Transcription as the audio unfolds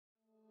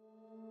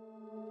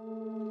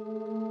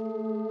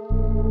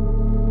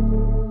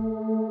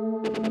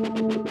So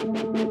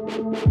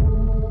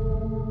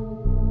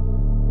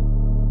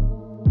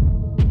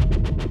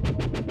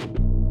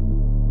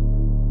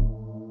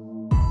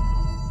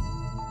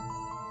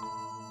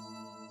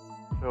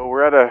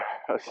we're at a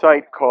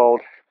site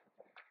called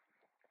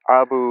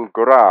Abu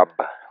Ghurob,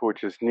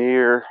 which is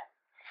near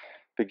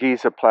the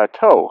Giza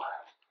Plateau.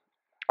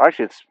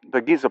 Actually,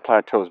 the Giza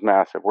Plateau is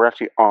massive. We're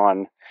actually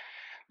on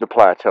the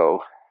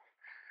plateau.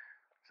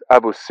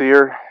 Abu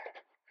Sir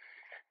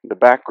in the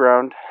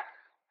background.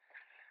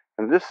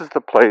 And this is the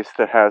place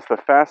that has the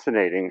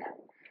fascinating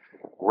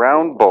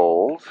round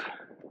bowls,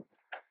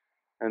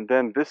 and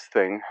then this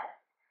thing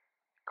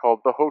called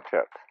the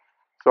Hotep.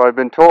 So I've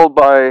been told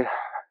by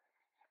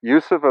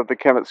Yusuf of the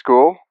Kemet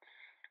School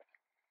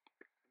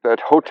that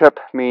Hotep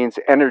means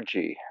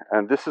energy,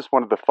 and this is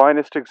one of the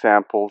finest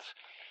examples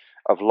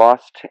of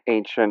lost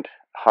ancient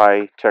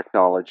high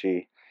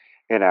technology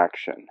in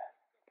action.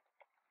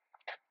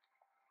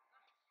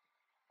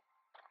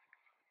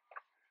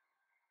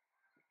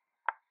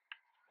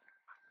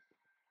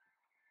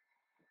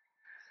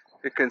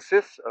 It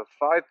consists of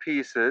 5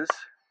 pieces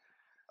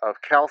of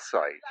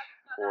calcite,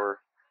 or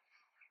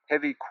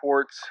heavy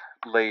quartz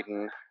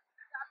laden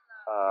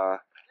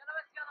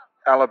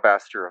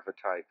alabaster of a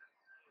type,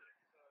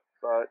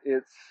 but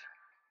it's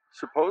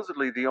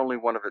supposedly the only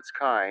one of its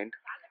kind,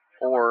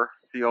 or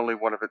the only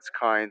one of its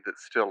kind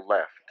that's still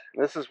left.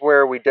 This is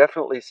where we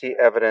definitely see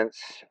evidence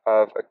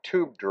of a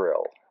tube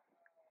drill.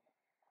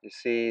 You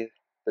see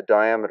the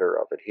diameter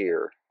of it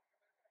here.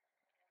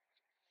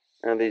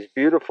 And these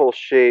beautiful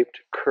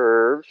shaped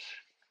curves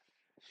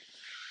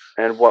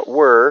and what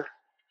were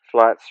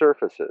flat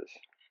surfaces.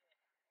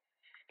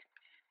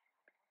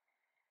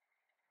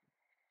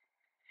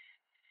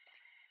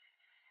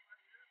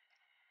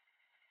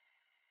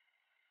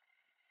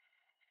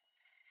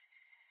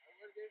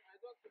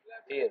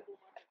 Here,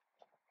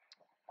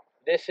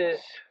 this is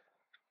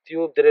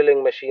tube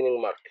drilling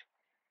machining mark,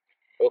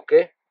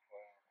 okay?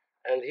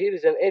 And here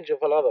is an edge of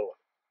another one.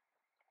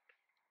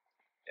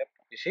 Yep.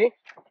 You see?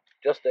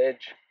 Just the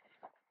edge.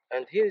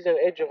 And here is an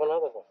edge of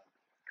another one.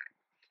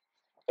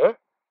 Huh?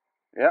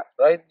 Yeah.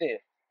 Right there.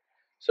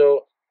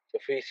 So,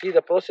 if we see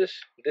the process,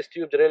 this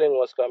tube drilling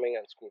was coming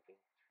and scooping,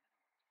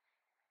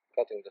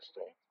 cutting the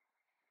stone.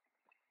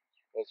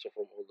 Also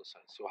from all the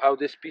sides. So how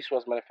this piece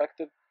was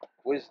manufactured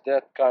with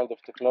that kind of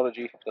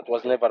technology that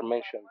was never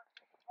mentioned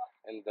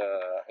in the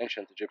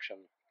ancient Egyptian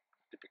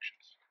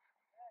depictions.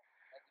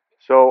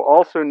 So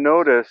also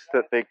notice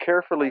that they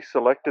carefully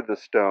selected the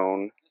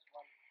stone,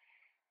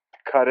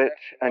 cut it,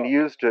 and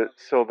used it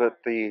so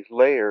that the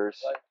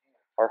layers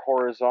are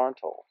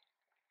horizontal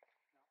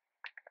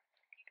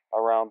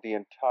around the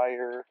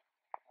entire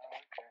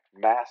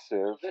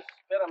massive This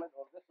pyramid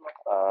or this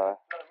uh,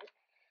 pyramid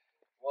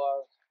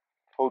was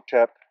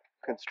Hotep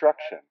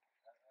construction.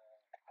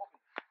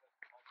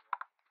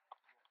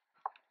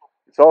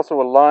 It's also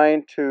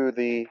aligned to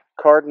the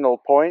cardinal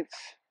points,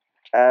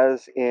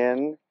 as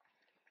in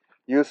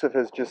Yusuf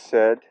has just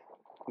said,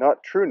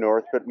 not true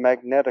north, but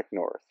magnetic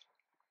north.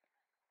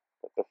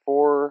 But the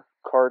 4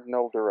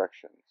 cardinal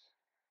directions.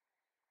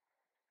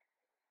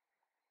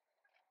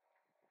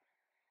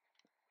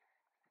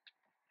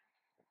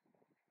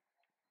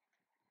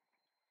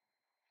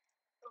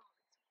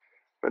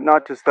 But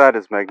not just that,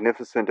 as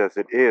magnificent as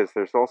it is,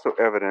 there's also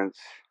evidence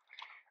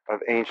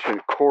of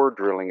ancient core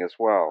drilling as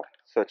well,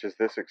 such as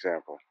this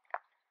example.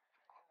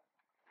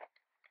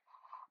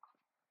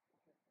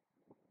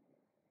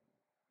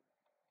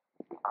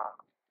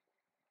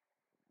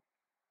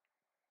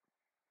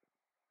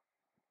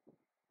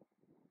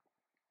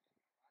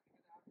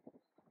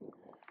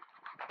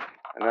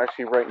 And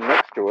actually right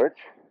next to it,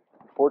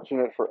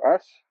 fortunate for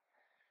us,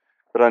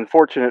 but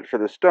unfortunate for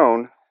the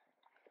stone,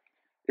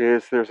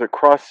 is there's a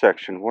cross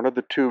section. One of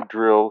the tube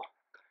drill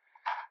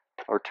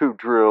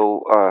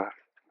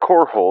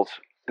core holes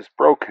is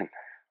broken.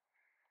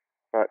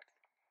 But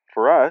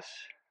for us,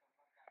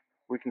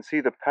 we can see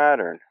the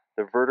pattern,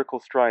 the vertical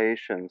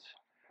striations,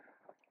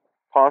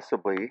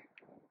 possibly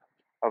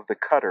of the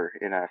cutter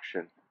in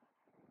action.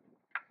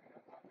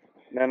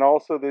 And then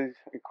also these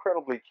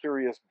incredibly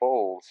curious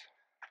bowls,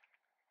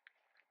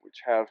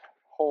 which have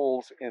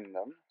holes in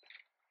them.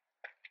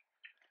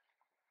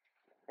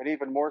 And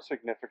even more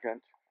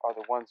significant are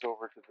the ones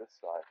over to this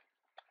side.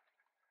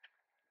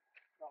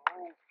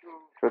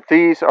 But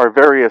these are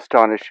very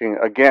astonishing.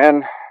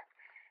 Again,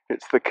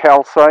 it's the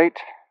calcite,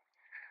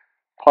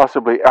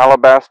 possibly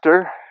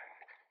alabaster.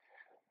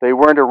 They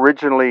weren't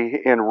originally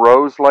in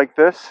rows like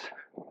this.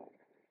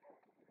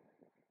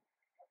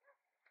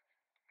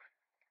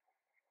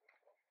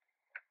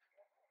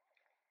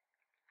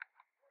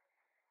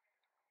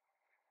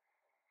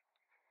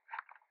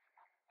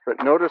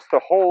 But notice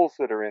the holes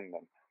that are in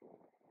them.